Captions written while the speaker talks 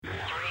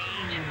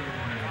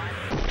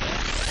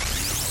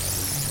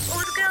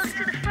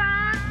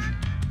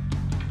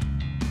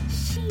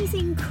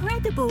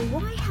incredible.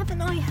 Why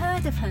haven't I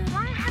heard of her?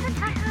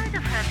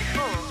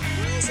 Before?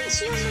 Why isn't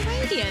she on the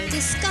radio?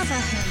 Discover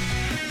her.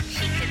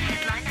 She could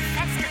headline a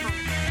festival.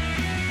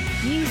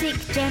 Music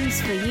gems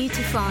for you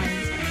to find.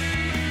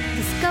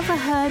 Discover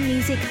Her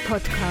Music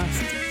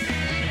Podcast.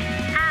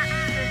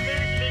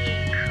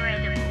 Absolutely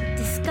incredible.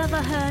 Discover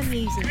Her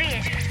Music.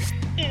 This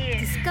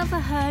is Discover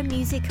Her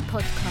Music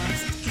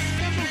Podcast.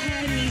 Discover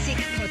her music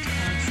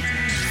podcast.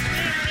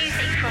 new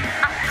music from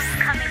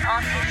up-and-coming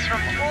artists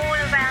from all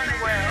around the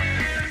world.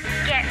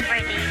 Get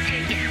ready to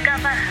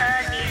discover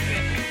her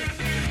music.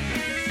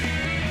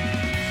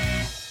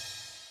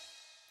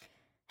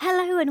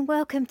 Hello and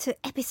welcome to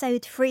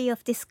episode 3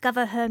 of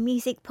Discover Her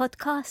Music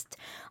Podcast.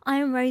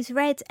 I'm Rose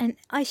Red and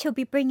I shall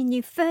be bringing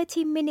you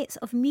 30 minutes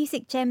of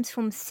music gems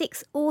from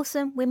 6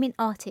 awesome women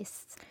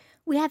artists.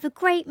 We have a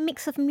great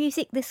mix of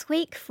music this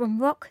week,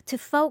 from rock to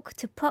folk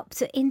to pop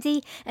to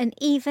indie and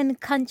even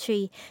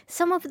country.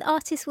 Some of the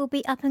artists will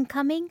be up and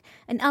coming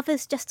and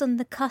others just on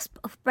the cusp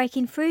of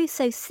breaking through,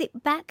 so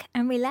sit back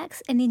and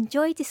relax and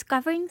enjoy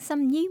discovering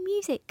some new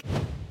music.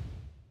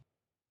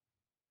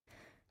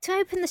 To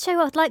open the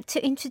show, I'd like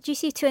to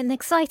introduce you to an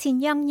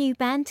exciting young new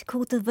band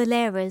called the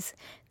Valeras.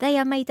 They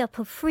are made up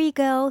of 3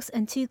 girls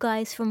and 2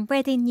 guys from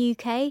Reading,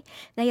 UK.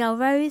 They are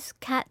Rose,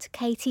 Kat,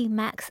 Katie,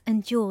 Max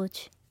and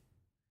George.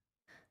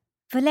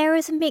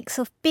 Valera's mix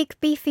of big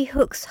beefy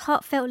hooks,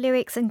 heartfelt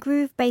lyrics and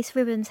groove-based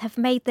rhythms have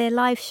made their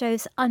live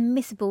shows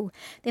unmissable.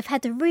 They've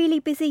had a really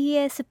busy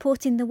year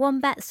supporting the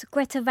Wombats,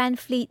 Greta Van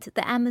Fleet,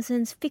 the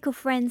Amazons, Fickle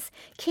Friends,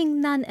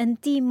 King Nun and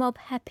D-Mob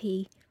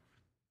Happy.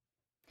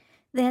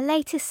 Their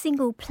latest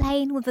single,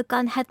 Playing With a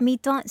Gun, had me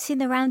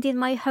dancing around in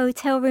my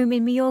hotel room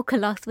in Mallorca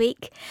last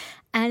week.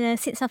 And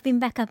since I've been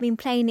back, I've been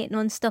playing it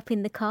non-stop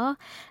in the car.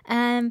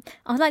 I'd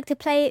like to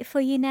play it for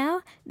you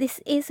now.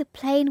 This is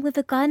Playing With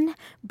a Gun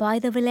by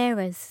the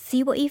Valeras.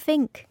 See what you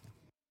think.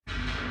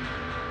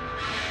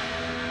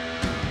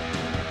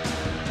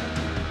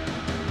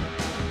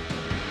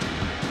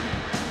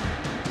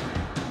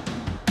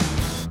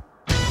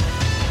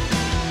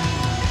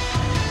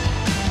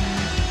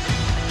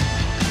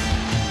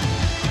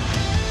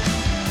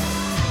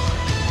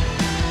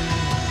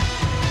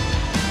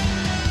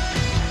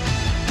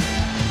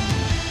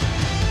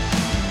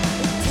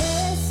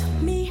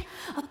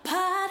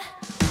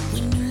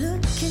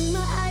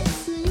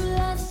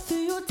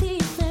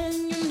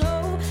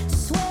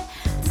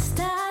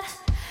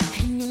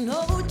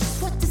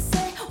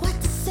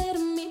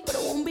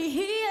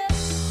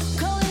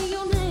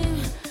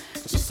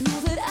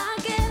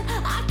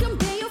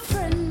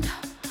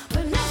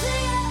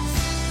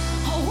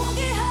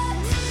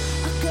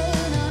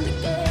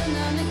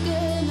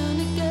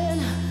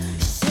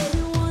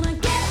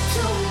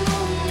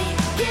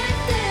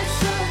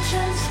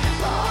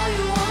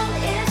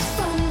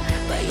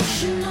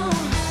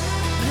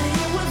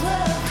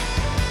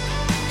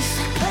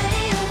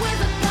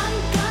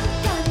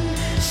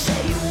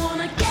 Say you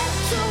wanna get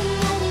to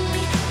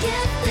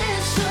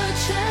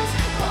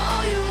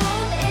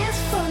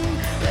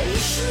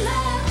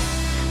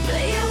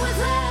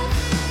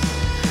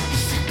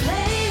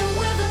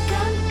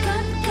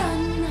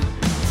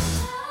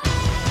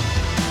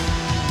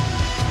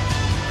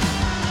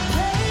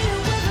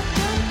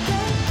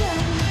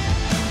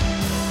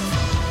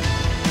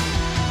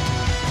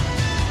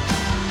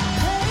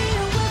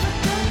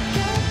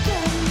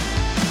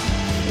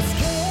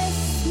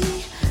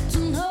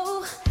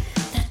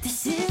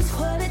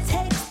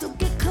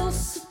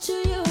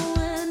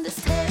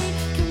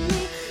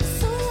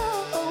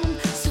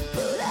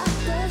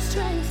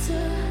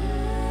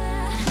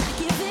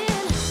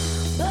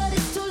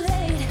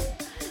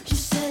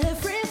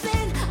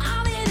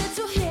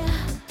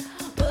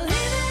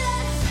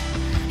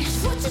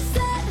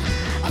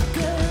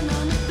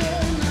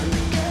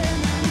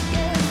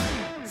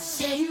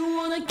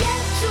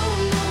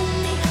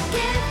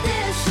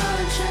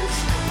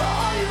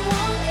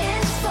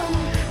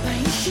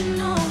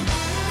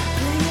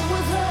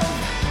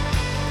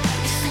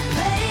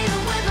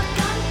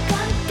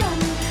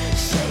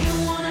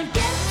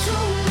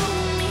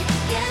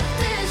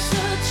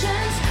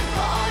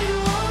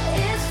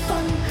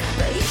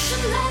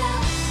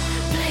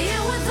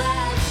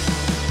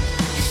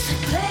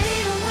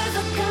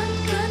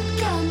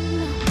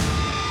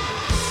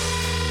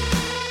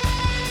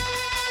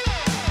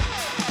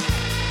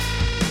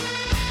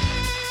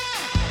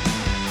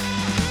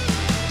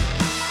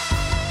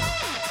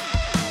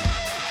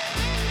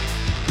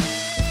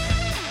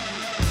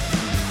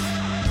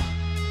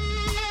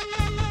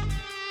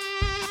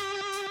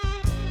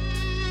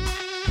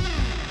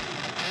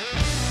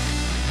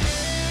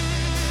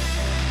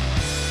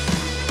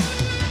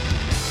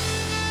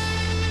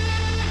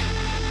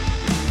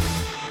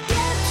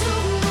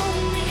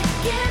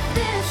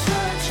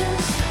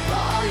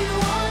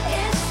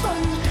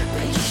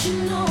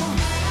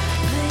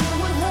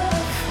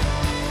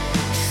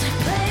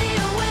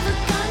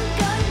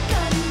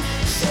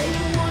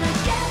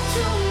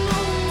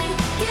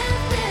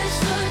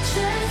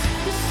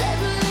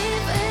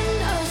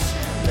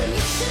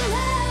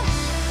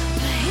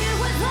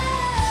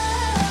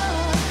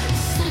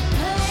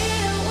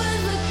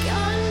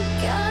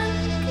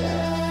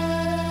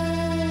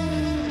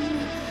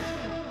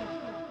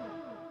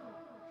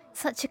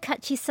Such a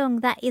catchy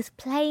song. That is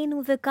Playing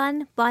with a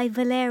Gun by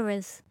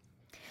Valeras.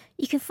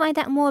 You can find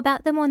out more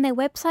about them on their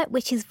website,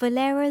 which is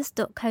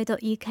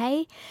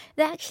valeras.co.uk.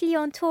 They're actually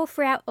on tour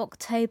throughout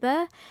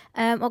October.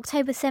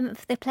 October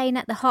 7th, they're playing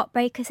at the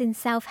Heartbreakers in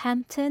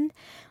Southampton.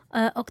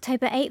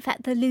 October 8th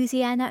at the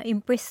Louisiana in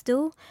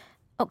Bristol.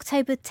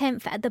 October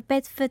 10th at the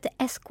Bedford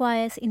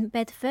Esquires in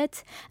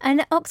Bedford.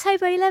 And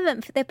October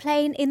 11th, they're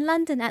playing in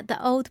London at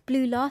the Old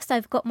Blue Last.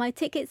 I've got my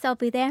tickets. I'll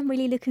be there. I'm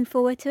really looking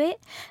forward to it.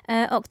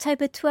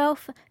 October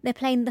 12th, they're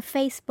playing the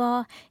Face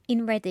Bar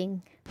in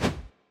Reading.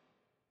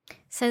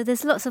 So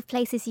there's lots of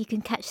places you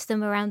can catch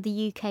them around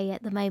the UK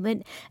at the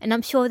moment. And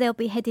I'm sure they'll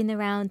be heading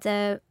around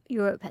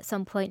Europe at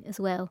some point as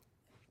well.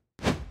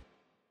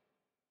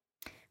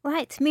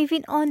 Right,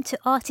 moving on to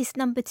artist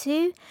number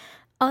 2.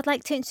 I'd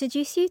like to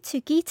introduce you to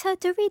Gitta.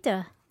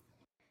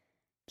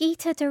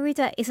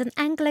 Gitta is an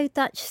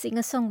Anglo-Dutch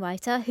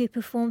singer-songwriter who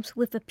performs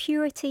with a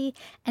purity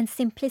and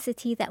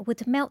simplicity that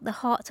would melt the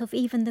heart of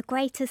even the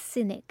greatest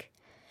cynic.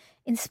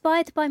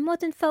 Inspired by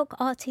modern folk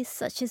artists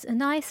such as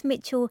Anais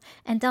Mitchell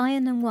and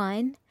Iron and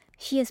Wine,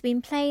 she has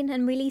been playing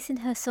and releasing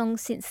her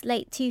songs since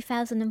late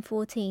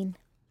 2014.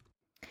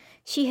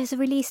 She has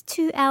released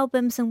 2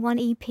 albums and 1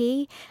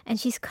 EP, and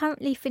she's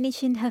currently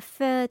finishing her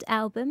 3rd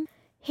album.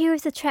 Here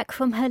is a track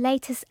from her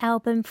latest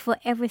album, For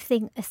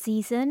Everything a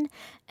Season,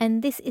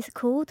 and this is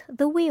called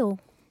The Wheel.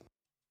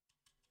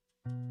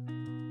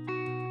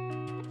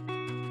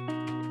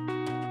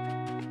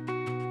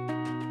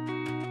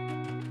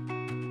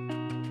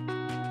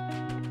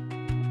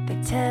 They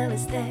tell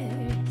us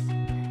there's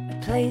a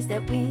place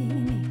that we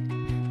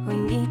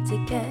need to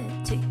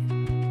get to.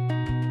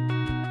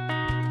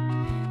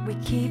 We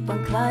keep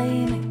on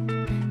climbing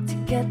to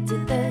get to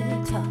the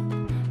top,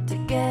 to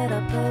get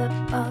up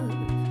above.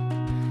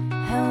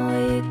 And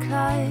we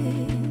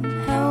climb,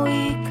 and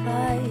we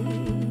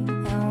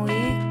climb, and we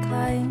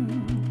climb.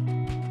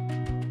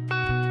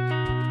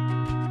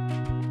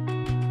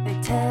 They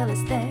tell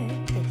us there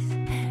is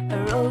a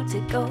road to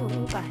go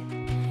by.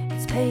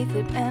 It's paved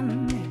with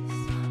memories,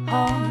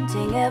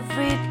 haunting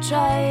every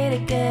try to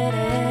get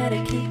ahead,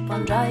 to keep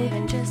on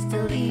driving just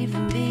to leave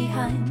them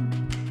behind.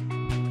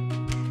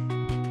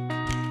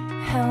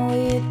 And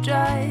we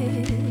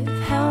drive,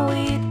 and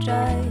we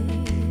drive,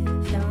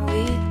 and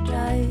we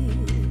drive.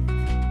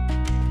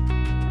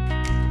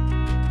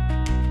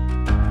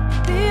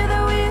 Be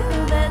the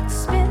wheel that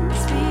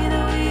spins, be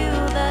the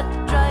wheel that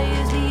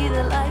drives, be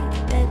the light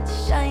that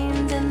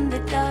shines in the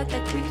dark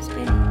that creeps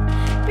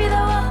beneath. Be the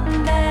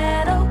one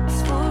that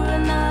hopes for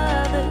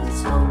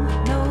another's home,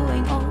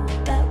 knowing all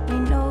that we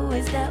know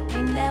is that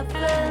we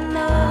never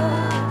know.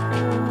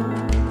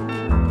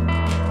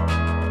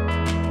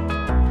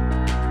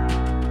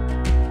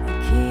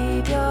 And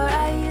keep your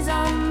eyes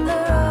on the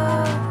road.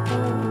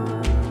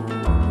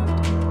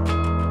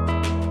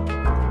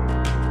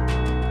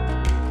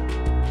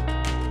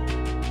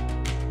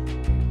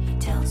 He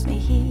tells me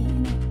he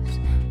knows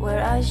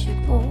where I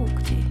should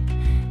walk to.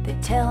 They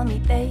tell me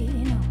they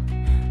know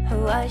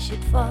who I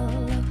should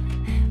follow,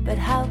 but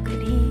how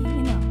could he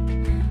know?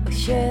 Oh,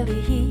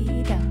 surely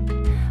he don't,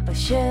 oh,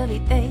 surely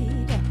they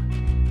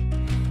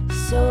don't.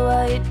 So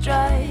I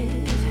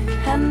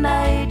drive, and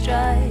I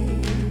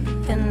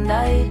drive, and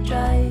I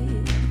drive.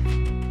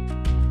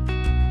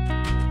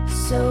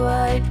 So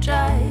I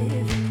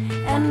drive,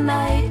 and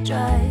I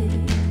drive,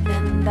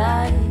 and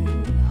I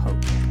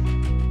hope.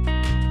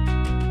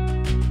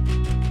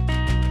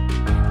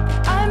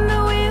 I'm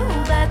the wheel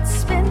that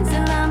spins,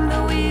 and I'm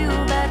the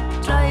wheel that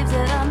drives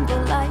it. I'm the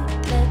light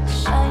that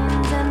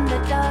shines in the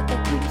dark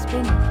that creeps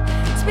beneath.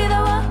 To be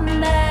the one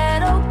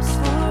that hopes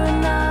for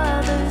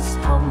another's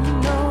home,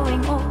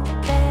 knowing all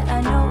that I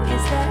know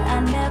is that I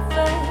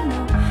never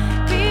know.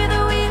 Be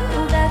the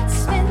wheel that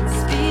spins,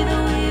 be the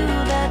wheel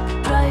that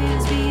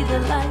drives, be the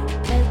light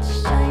that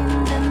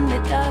shines in the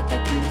dark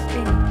that creeps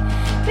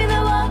beneath. Be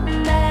the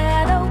one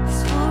that hopes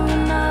for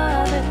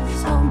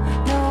another's home,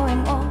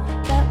 knowing all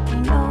that we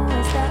know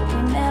is that we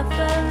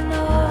never know.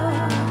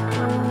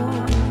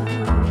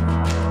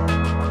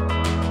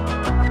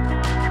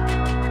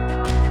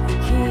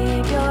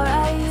 Keep your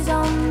eyes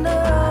on the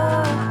road.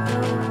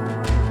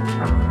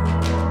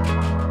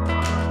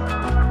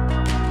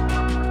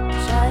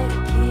 Try to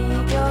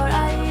keep your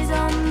eyes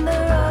on the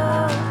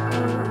road.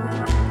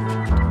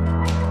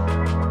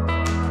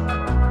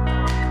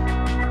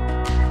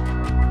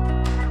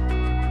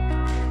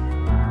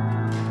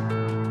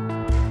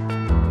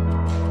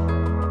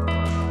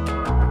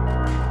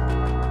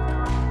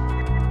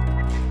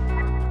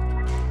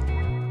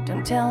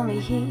 Don't tell me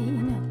he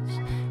knows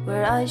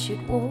where I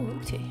should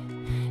walk to.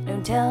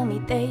 Don't tell me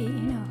they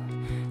know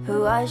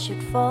who I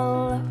should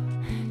follow,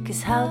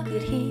 'cause how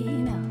could he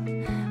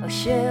know? Oh,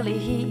 surely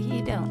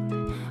he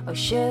don't, oh,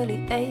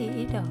 surely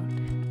they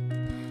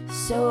don't.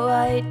 So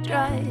I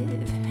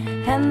drive,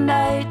 and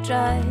I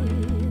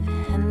drive,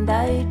 and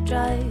I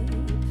drive.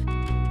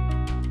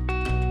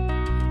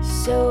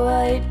 So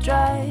I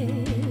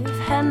drive,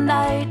 and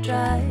I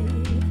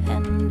drive,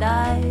 and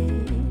I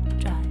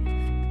drive.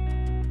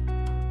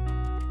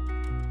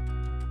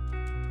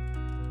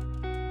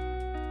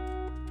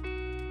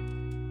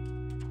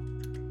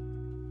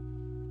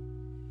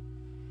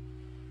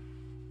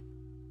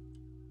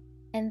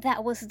 And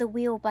that was The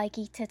Wheel by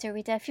Gitta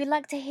Derrida. If you'd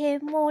like to hear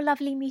more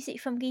lovely music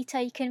from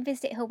Gitta, you can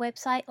visit her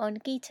website on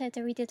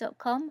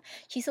gittaderrida.com.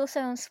 She's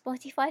also on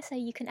Spotify, so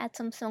you can add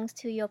some songs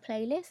to your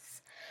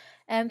playlists.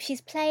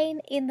 She's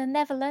playing in the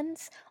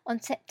Netherlands on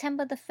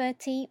September the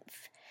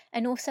 13th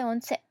and also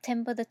on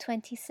September the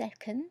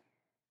 22nd.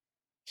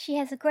 She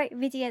has a great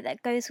video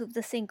that goes with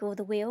the single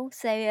The Wheel,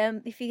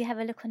 so if you have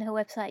a look on her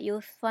website,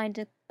 you'll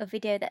find a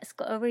video that's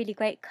got a really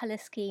great colour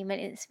scheme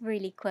and it's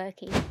really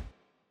quirky.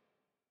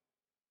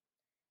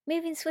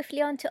 Moving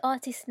swiftly on to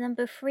artist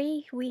number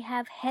 3, we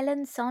have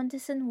Helen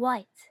Sanderson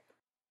White.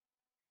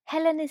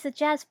 Helen is a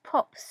jazz,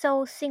 pop,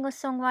 soul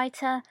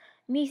singer-songwriter,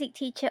 music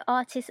teacher,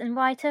 artist and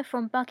writer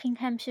from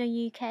Buckinghamshire,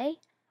 UK.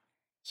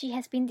 She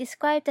has been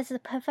described as a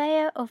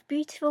purveyor of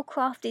beautiful,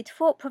 crafted,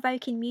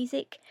 thought-provoking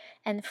music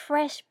and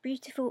fresh,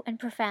 beautiful and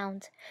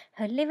profound.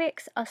 Her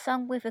lyrics are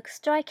sung with a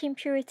striking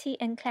purity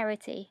and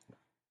clarity.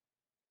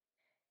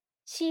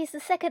 She is the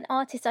second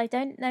artist I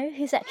don't know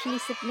who's actually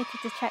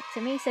submitted a track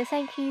to me, so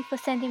thank you for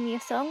sending me a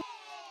song.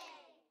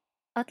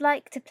 I'd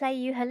like to play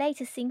you her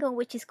latest single,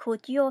 which is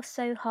called You're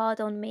So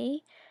Hard On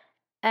Me.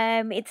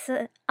 It's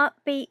an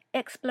upbeat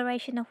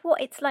exploration of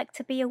what it's like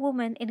to be a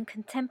woman in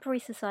contemporary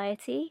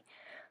society.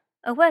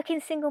 A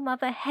working single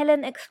mother,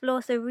 Helen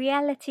explores the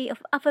reality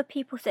of other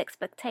people's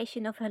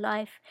expectation of her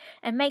life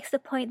and makes the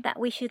point that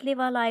we should live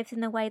our lives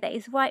in a way that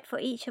is right for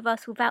each of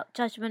us without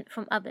judgment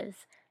from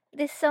others.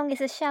 This song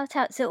is a shout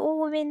out to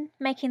all women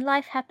making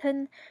life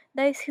happen,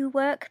 those who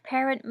work,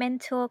 parent,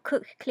 mentor,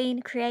 cook,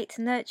 clean, create,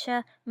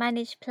 nurture,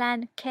 manage,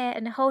 plan, care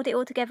and hold it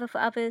all together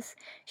for others.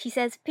 She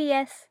says,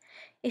 P.S.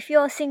 If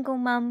you're a single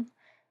mum,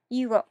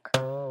 you rock.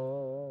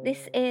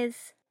 This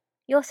is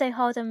You're So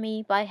Hard On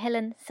Me by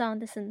Helen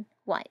Sanderson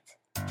White.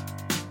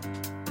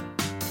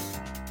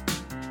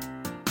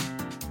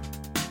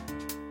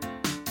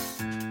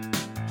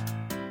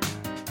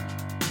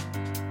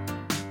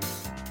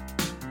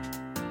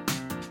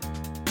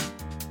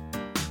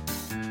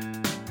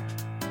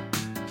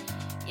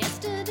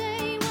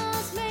 Yesterday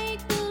was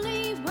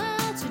make-believe,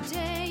 well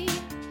today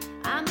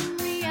I'm in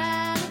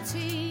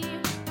reality.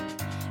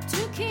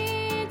 2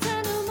 kids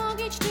and a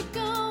mortgage to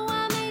go,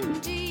 I'm in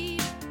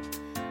deep.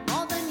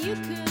 More than you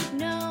could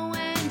know,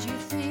 and you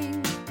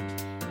think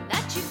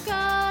that you've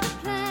got a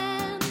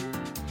plan.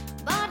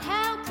 But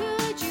how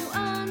could you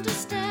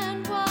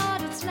understand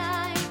what it's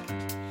like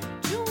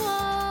to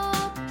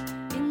walk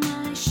in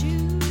my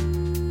shoes?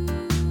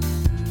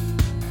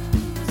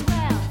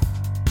 Well,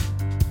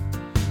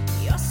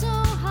 you're so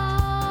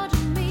hard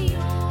on me.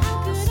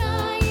 How could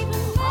I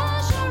even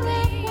measure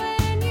up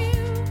when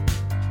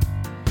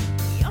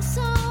you're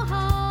so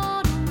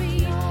hard on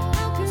me?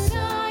 How could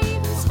I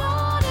even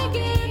start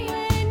again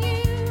when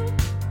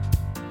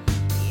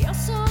you're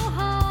so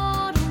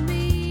hard on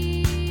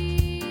me?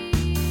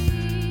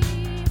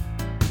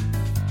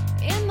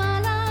 In my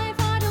life,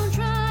 I don't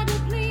try to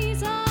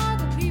please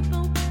other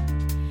people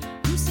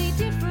who see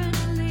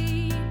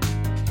differently.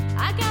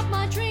 I got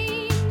my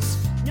dreams,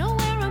 know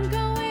where I'm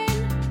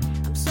going.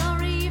 I'm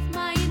sorry if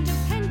my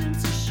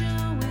independence is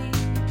showing.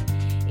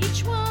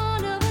 Each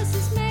one of us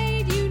is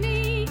made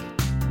unique.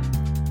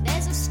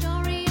 There's a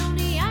story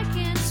only I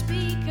can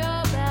speak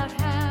about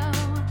how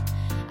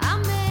I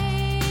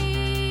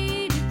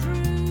made it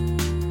through.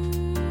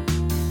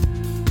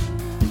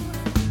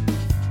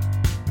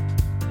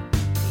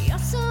 You're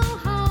so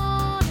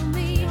hard on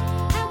me.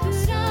 How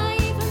could I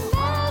even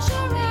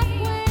measure up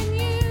when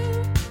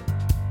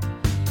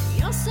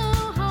you're so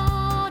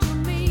hard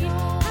on me?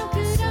 How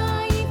could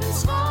I even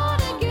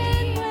start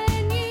again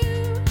when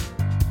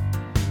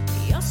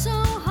you're so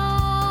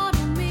hard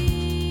on me?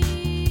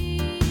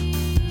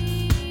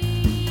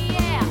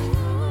 Yeah.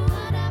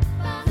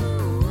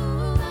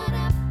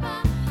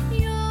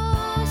 You're so hard on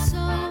me. You're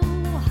so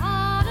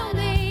hard on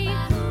me.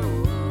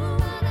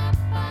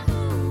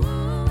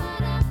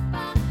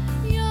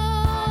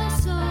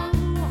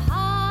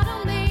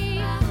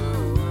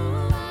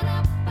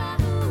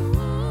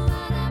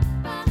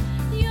 You're so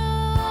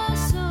hard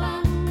on me.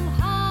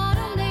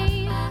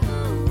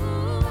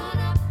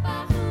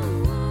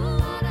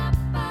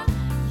 You're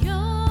so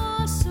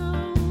hard on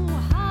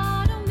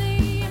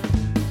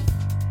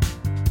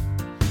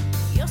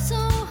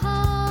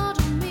me.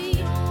 You're so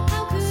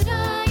hard on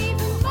me.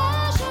 How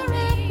could I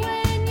even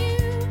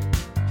measure up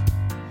when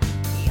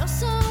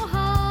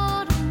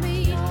you're so hard on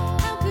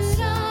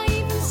me?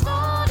 How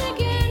could I even start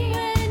again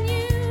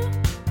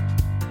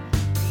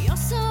when you're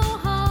so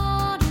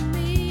hard on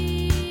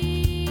me?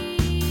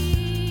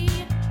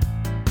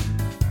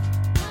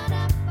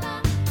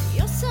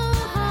 You're so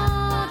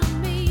hard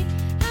on me.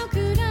 How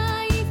could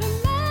I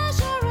even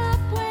measure up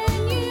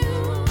when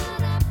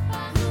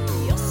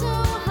you're so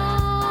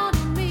hard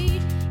on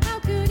me? How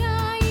could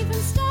I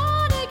even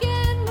start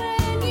again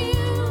when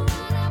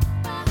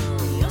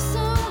you're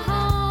so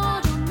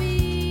hard on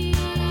me?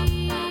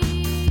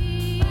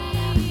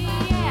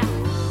 Yeah.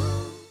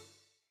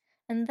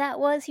 And that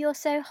was You're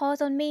So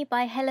Hard On Me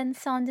by Helen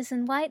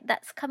Sanderson White.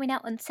 That's coming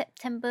out on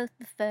September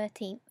the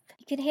 13th.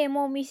 You can hear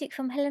more music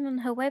from Helen on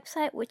her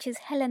website, which is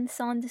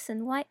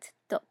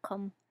helensandersonwhite.com.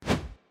 carpentermusic.com.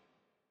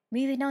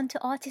 Moving on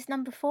to artist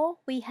number 4,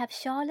 we have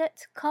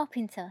Charlotte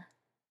Carpenter.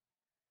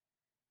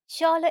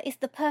 Charlotte is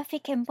the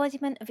perfect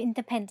embodiment of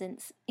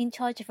independence, in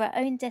charge of her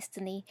own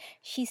destiny.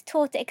 She's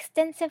toured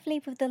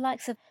extensively with the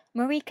likes of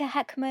Marika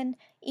Hackman,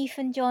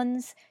 Ethan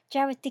Johns,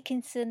 Jared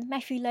Dickinson,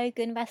 Matthew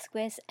Logan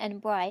Vasquez,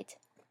 and Bride.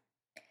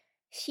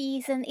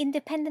 She's an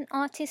independent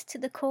artist to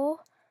the core.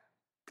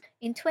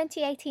 In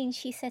 2018,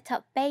 she set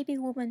up Baby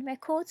Woman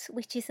Records,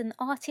 which is an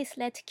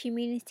artist-led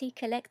community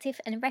collective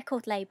and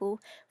record label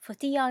for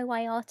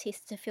DIY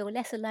artists to feel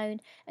less alone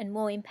and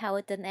more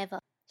empowered than ever.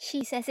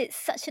 She says it's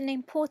such an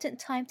important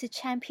time to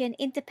champion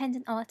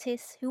independent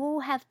artists who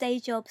all have day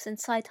jobs and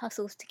side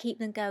hustles to keep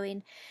them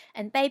going,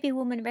 and Baby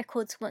Woman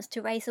Records wants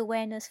to raise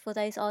awareness for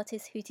those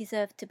artists who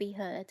deserve to be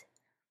heard.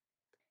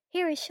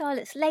 Here is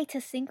Charlotte's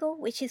latest single,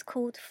 which is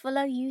called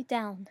Follow You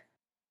Down.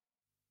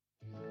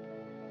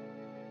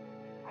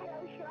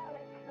 Hello,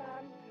 Charlotte,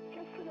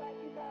 just to let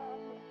you know,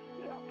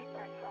 looks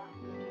better.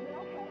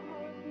 We'll get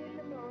home in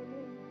the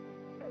morning,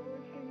 so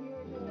we'll see you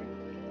in the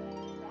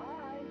morning.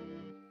 Bye.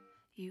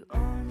 You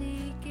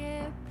only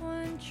get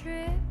one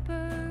trip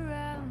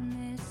around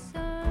this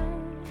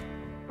sun.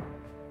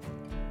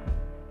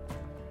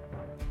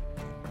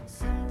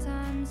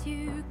 Sometimes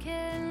you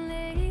can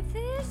leave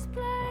this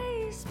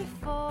place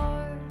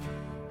before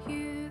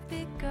you've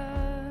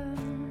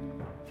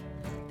begun.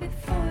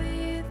 Before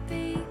you've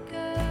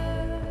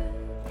begun.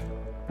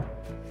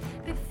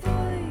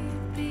 Before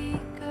you've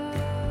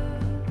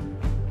begun.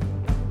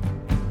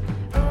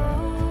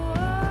 Oh,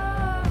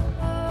 oh,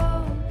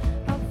 oh,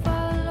 I'll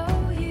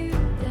follow you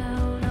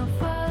down. I'll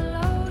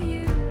follow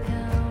you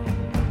down.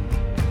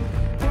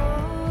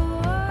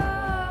 Oh,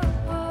 oh,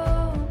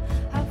 oh,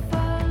 I'll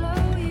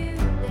follow you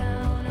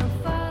down. I'll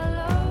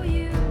follow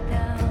you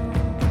down.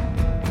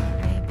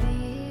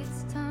 Maybe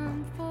it's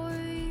time for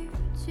you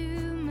to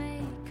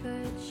make a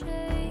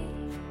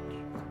change.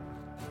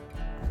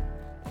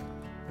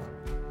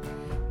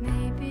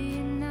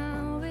 Maybe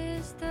now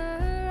is the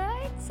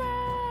right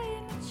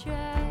time to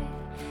try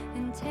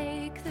and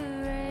take the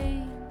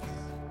reins.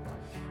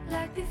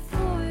 Like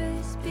before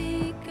it's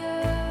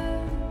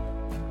begun.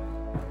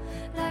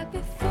 Like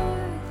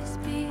before it's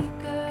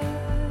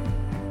begun.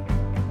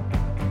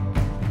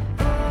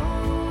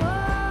 Oh,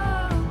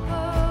 oh,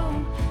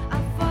 oh,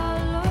 I'll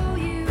follow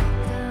you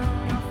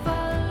down. I'll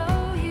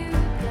follow you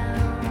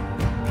down.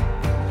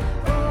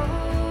 Oh,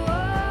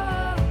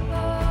 oh,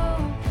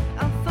 oh,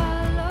 I'll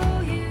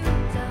follow you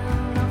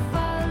down. I'll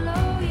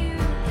follow you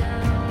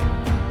down.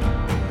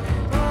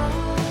 Oh, oh,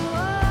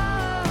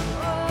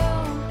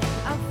 oh,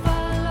 I'll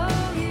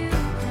follow you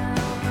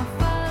down. I'll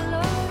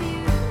follow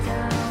you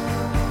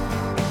down.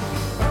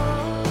 Oh,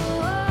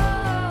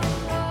 oh,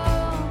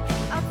 oh,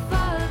 I'll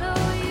follow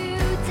you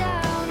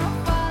down.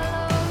 I'll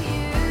follow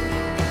you down.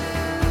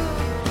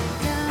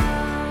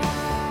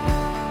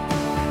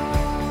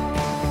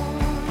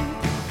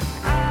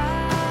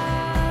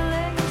 I'll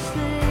let you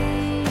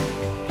sleep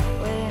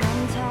when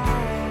I'm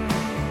tired.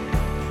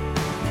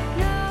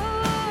 No,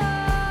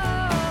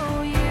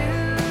 you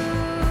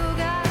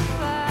gotta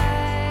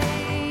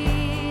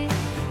fight,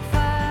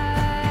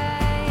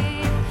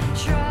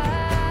 try.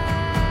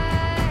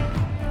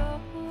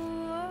 Oh,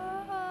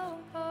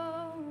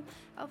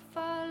 I'll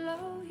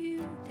follow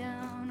you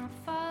down. I'll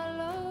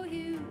follow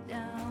you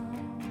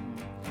down.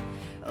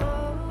 Oh,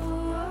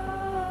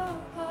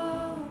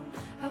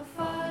 I'll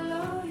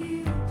follow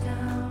you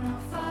down. I'll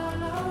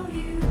follow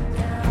you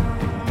down.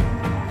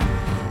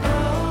 Oh,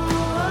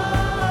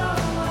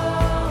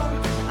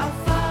 I'll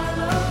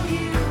follow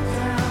you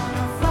down.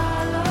 I'll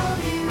follow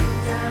you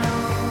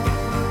down.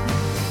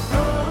 Oh,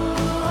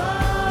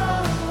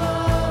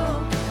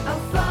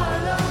 I'll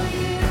follow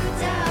you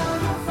down.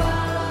 I'll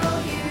follow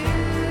you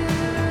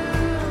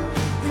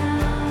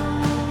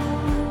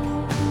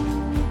down.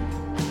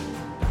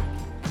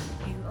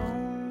 You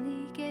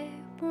only get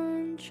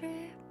one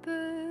trip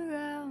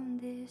around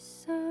this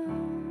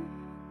sun.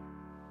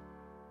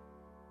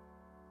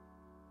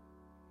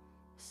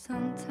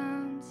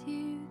 Sometimes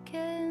you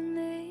can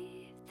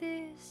leave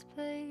this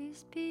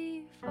place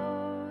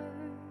before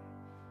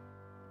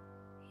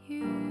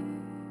you've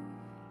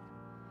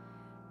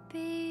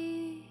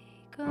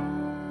begun.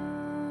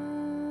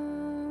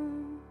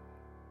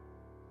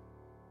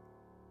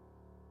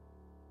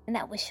 And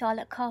that was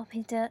Charlotte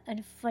Carpenter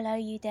and Follow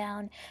You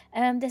Down.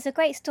 There's a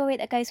great story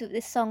that goes with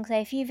this song, so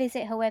if you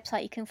visit her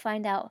website you can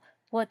find out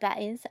what that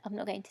is. I'm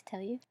not going to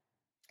tell you.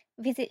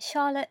 Visit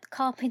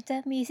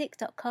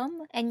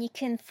charlottecarpentermusic.com and you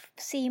can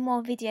see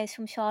more videos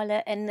from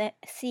Charlotte and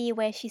see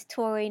where she's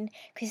touring,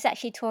 because she's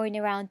actually touring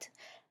around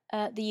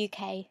the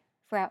UK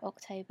throughout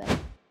October.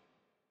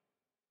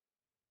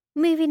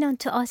 Moving on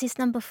to artist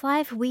number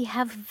 5, we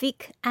have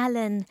Vic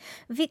Allen.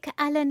 Vic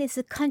Allen is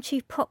a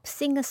country pop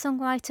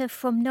singer-songwriter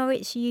from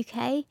Norwich,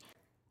 UK.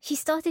 She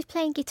started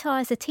playing guitar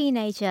as a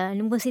teenager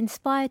and was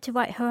inspired to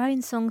write her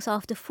own songs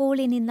after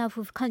falling in love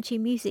with country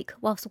music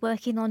whilst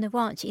working on a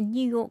ranch in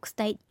New York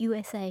State,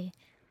 USA.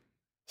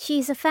 She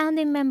is a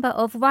founding member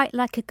of Write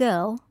Like a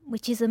Girl,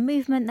 which is a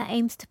movement that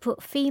aims to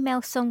put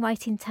female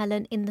songwriting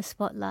talent in the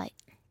spotlight.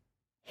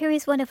 Here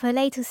is one of her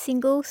latest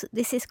singles.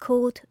 This is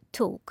called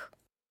Talk.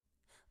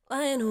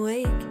 Lying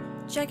awake,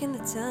 checking the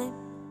time.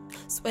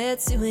 Swear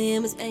 2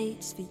 a.m. was made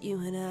just for you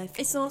and I.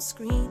 Face on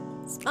screen,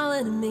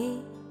 smiling at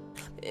me.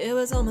 It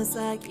was almost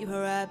like you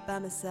were right by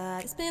my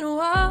side. It's been a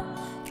while,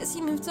 guess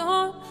you moved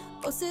on.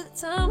 Most of the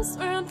time I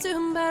swear I'm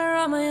doing better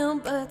on my own.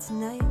 But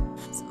tonight,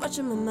 so much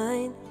on my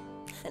mind,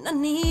 and I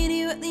need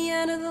you at the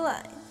end of the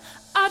line.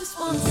 I just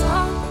wanna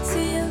talk to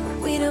you,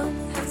 we don't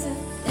have to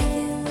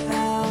think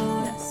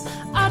about us.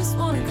 I just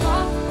wanna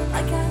call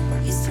like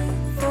I used to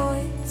for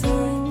you to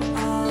ring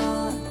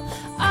all.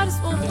 I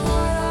just wanna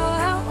pour it all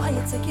out while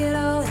you take it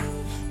all in.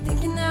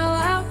 Thinking out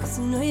loud, cause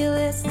I know you're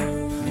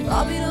listening.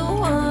 Probably don't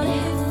wanna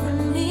hear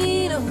from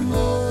me no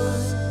more,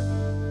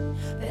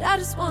 but I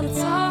just wanna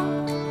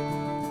talk.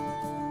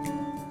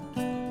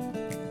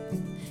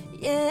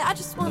 Yeah, I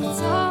just wanna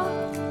talk.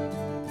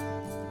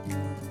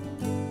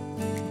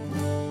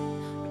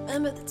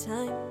 Remember the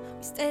time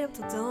we stayed up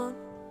till dawn.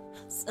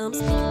 Some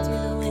speaking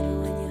through the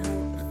window when you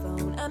hung up the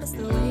phone. I miss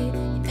the way you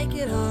make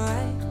it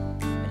alright.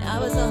 When I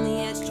was on the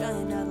edge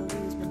trying not to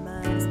lose my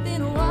mind. It's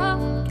been a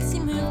while, guess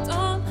you moved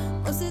on.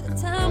 Most of the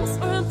time I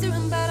swear I'm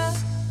doing better.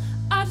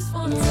 I just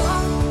wanna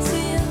talk to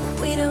you,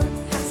 we don't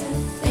have to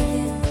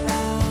think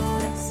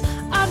about us.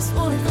 I just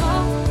wanna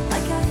call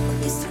like I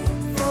used to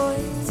for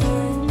you to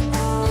ring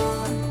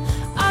all.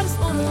 I just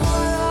wanna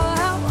pour it all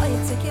out while you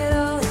take it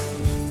all in.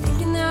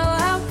 Thinking out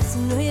loud, cause I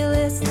know you're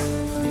listening.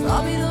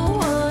 Probably don't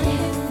wanna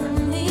hear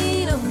from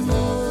me no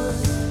more,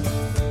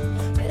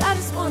 but I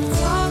just wanna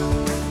talk.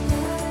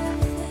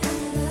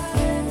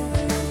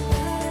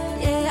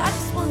 Yeah, I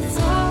just wanna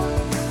talk.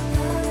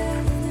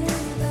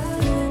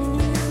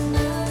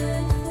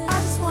 I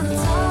just wanna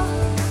talk.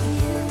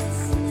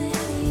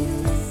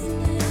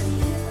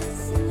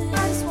 I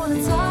just wanna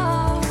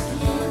talk.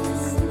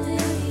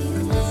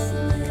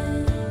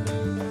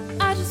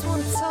 I just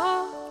wanna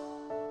talk.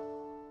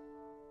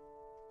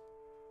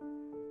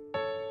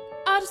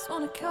 I just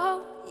wanna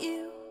call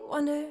you,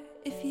 wonder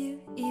if you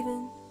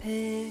even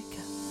pick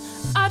up.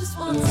 I just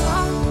wanna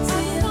talk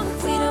to you,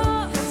 we don't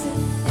have to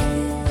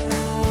think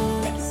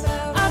about us. I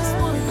just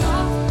wanna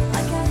call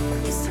like I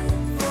used to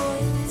for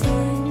you to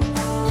ring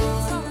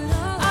all.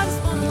 I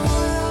just wanna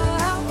pour it all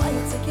out while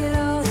you take it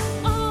all in.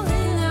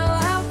 Thinking out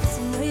loud, cause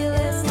I know you're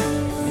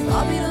listening.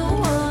 Probably don't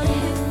wanna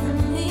hear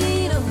from me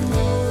no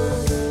more,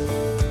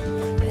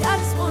 but I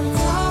just wanna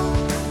talk.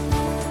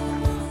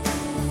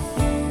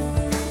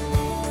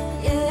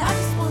 Yeah, I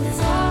just wanna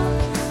talk.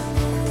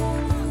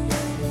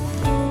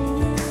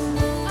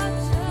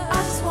 I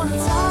just wanna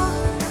talk.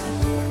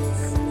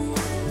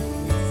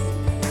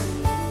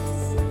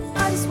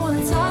 I just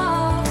wanna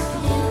talk.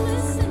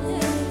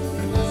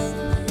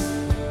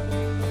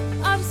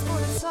 I just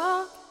wanna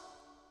talk.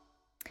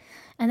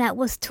 And that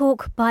was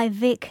Talk by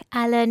Vic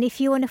Allen.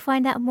 If you want to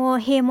find out more,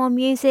 hear more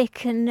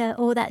music and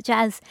all that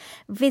jazz,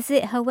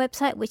 visit her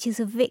website, which is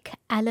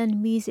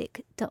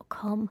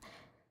vicallenmusic.com.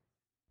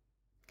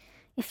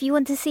 If you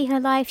want to see her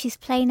live, she's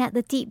playing at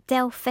the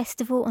Deepdale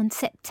Festival on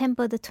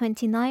September the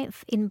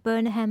 29th in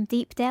Burnham,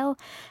 Deepdale.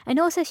 And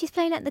also she's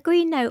playing at the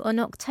Green Note on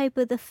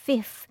October the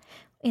 5th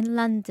in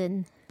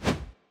London.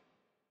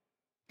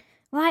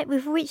 Right,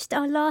 we've reached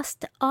our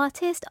last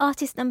artist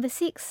number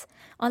 6.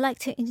 I'd like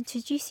to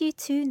introduce you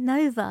to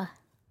Novaa.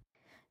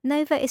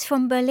 Novaa is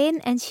from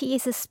Berlin and she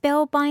is a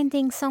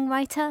spellbinding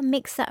songwriter,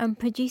 mixer and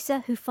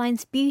producer who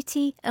finds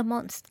beauty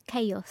amongst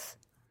chaos.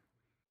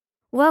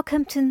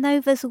 Welcome to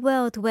Novaa's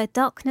world where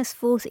darkness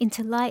falls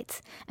into light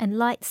and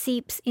light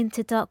seeps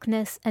into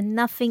darkness and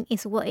nothing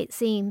is what it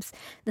seems.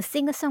 The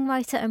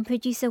singer-songwriter and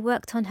producer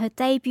worked on her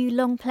debut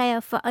long player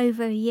for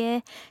over a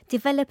year,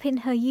 developing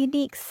her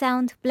unique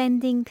sound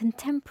blending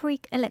contemporary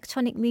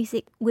electronic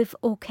music with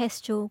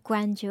orchestral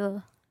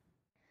grandeur.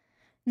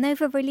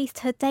 Novaa released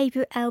her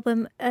debut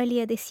album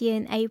earlier this year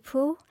in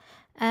April.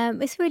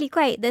 It's really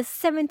great. There's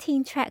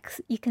 17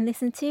 tracks you can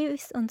listen to.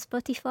 It's on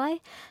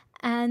Spotify.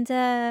 And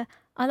I'd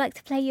like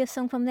to play you a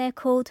song from there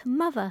called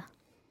Mother.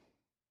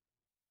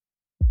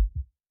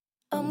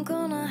 I'm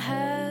gonna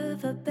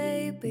have a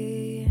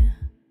baby,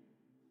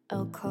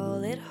 I'll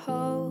call it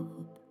hope.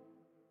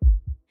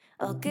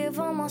 I'll give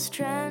all my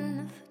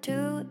strength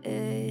to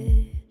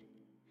it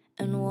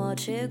and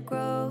watch it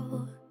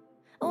grow.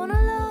 I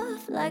wanna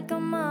love like a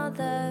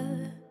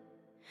mother,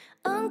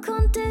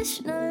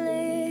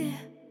 unconditionally.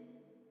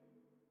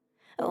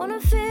 I wanna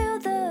feel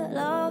the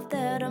love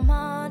that a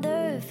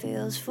mother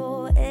feels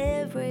for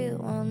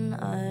everyone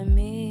I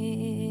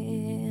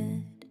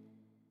meet.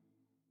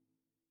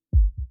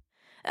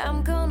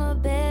 I'm gonna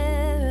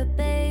bear a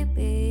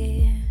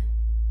baby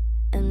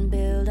and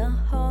build a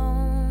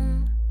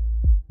home.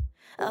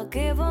 I'll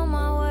give all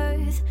my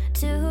worth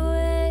to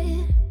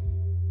it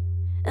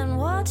and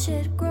watch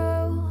it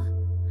grow.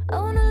 I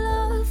wanna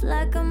love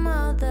like a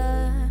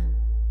mother,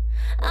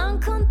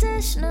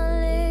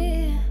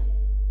 unconditionally.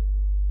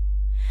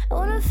 I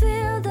wanna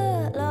feel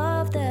the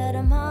love that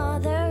a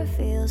mother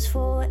feels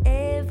for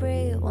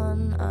everyone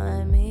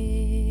I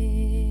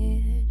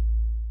meet.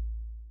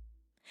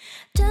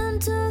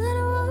 Gentle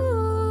and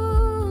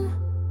warm,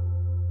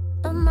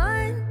 a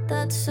mind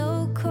that's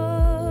so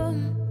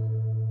calm,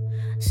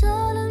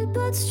 silent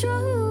but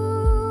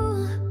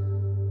strong.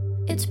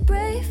 It's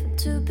brave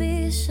to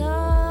be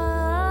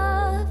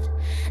soft,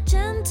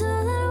 gentle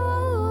and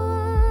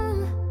warm,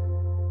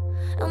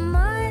 a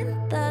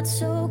mind that's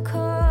so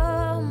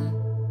calm,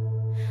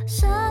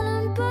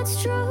 silent but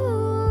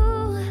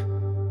strong.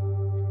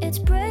 It's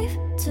brave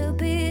to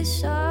be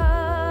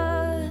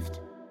soft.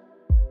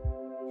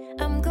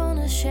 I'm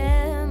gonna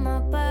share my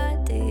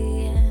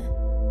body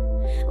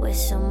with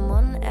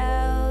someone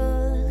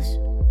else.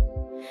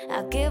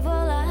 I'll give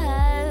all I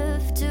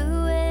have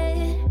to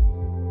it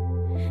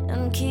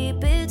and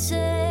keep it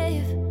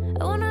safe.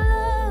 I wanna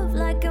love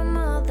like a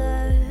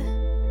mother,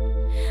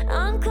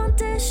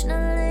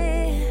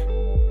 unconditionally.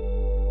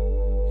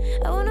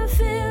 I wanna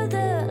feel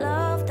the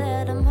love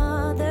that a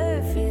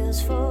mother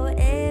feels for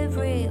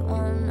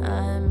everyone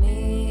I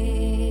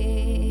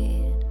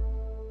meet.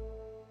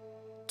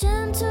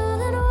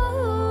 Gentle and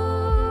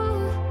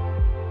warm,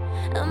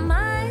 a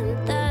mind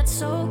that's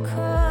so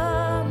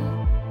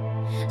calm,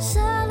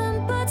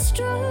 silent but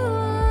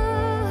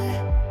strong.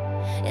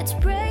 It's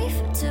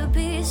brave to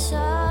be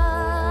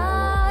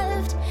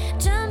soft,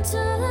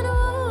 gentle and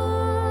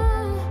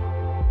warm,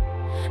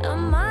 a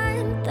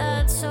mind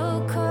that's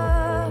so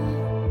calm,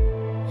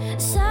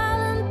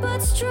 silent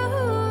but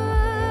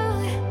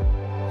strong.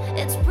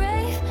 It's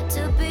brave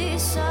to be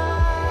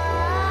soft.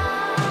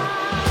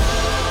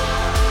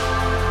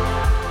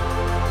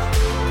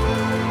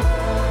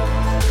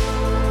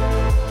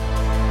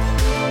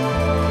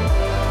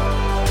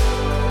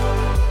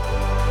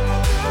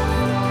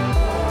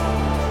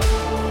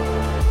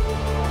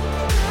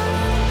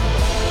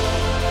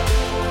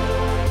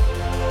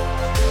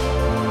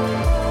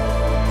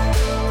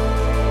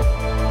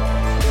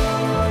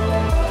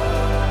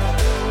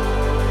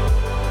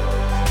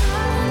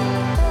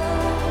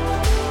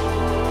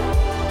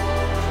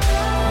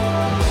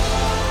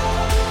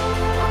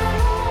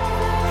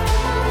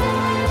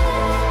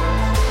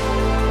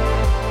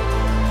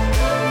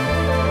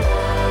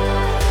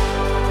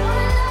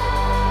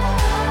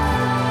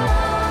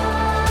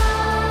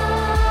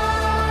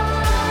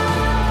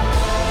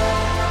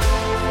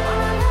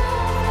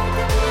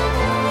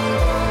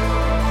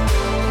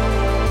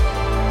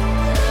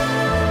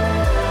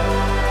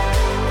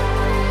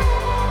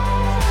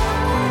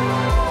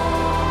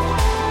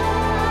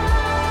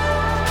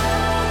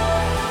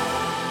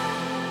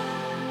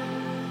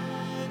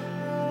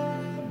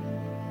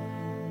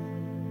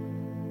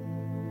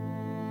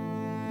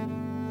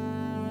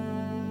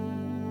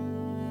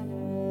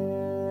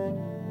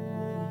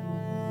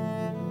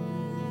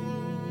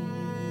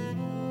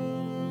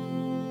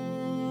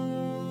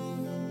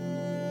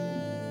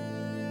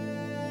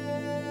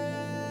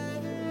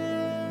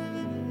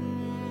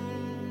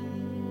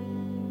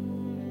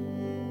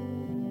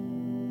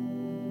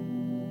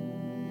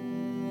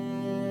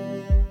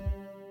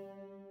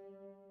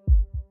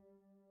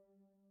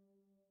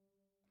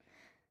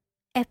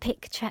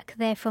 Epic track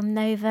there from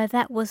Novaa.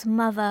 That was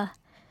Mother.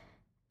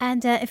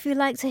 And if you'd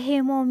like to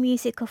hear more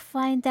music or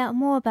find out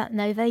more about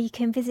Novaa, you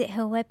can visit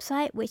her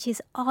website, which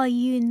is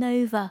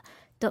runovaa.com.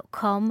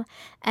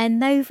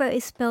 And Novaa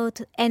is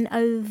spelled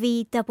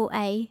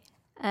Novaa.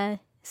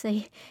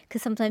 So,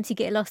 because sometimes you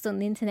get lost on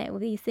the internet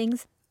with these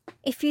things.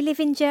 If you live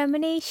in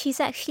Germany,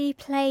 she's actually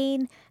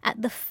playing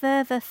at the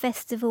Further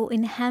Festival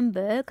in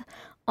Hamburg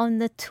on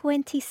the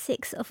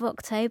 26th of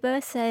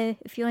October. So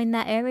if you're in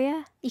that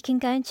area, you can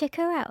go and check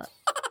her out.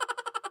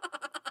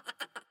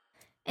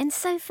 And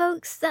so,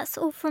 folks, that's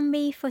all from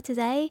me for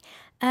today.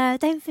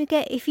 Don't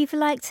forget, if you've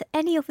liked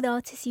any of the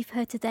artists you've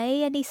heard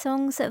today, any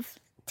songs that have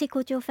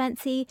tickled your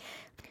fancy,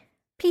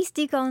 please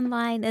do go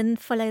online and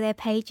follow their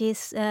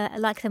pages,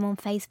 like them on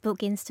Facebook,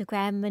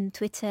 Instagram and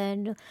Twitter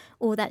and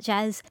all that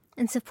jazz,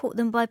 and support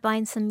them by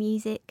buying some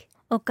music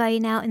or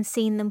going out and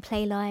seeing them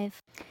play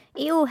live.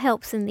 It all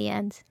helps in the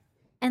end.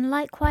 And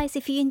likewise,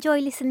 if you enjoy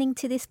listening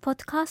to this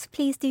podcast,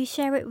 please do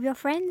share it with your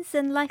friends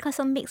and like us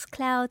on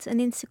Mixcloud and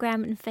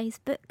Instagram and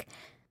Facebook.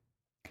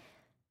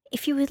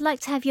 If you would like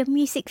to have your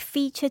music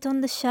featured on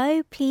the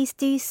show, please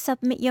do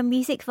submit your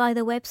music via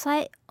the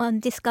website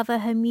on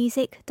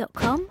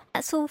discoverhermusic.com.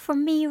 That's all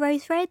from me,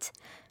 Rose Red.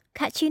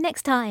 Catch you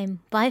next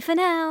time. Bye for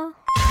now.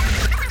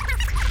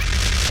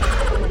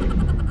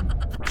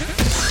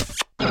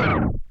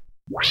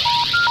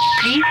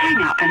 Please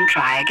hang up and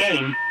try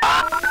again.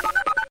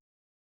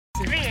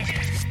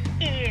 This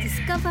is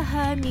Discover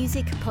Her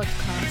Music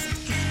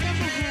Podcast.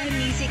 Discover Her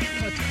Music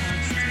Podcast.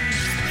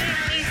 new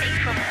music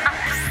from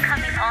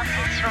up-and-coming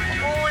artists from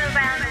all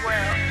around the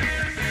world.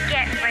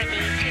 Get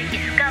ready to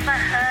discover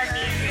her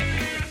music.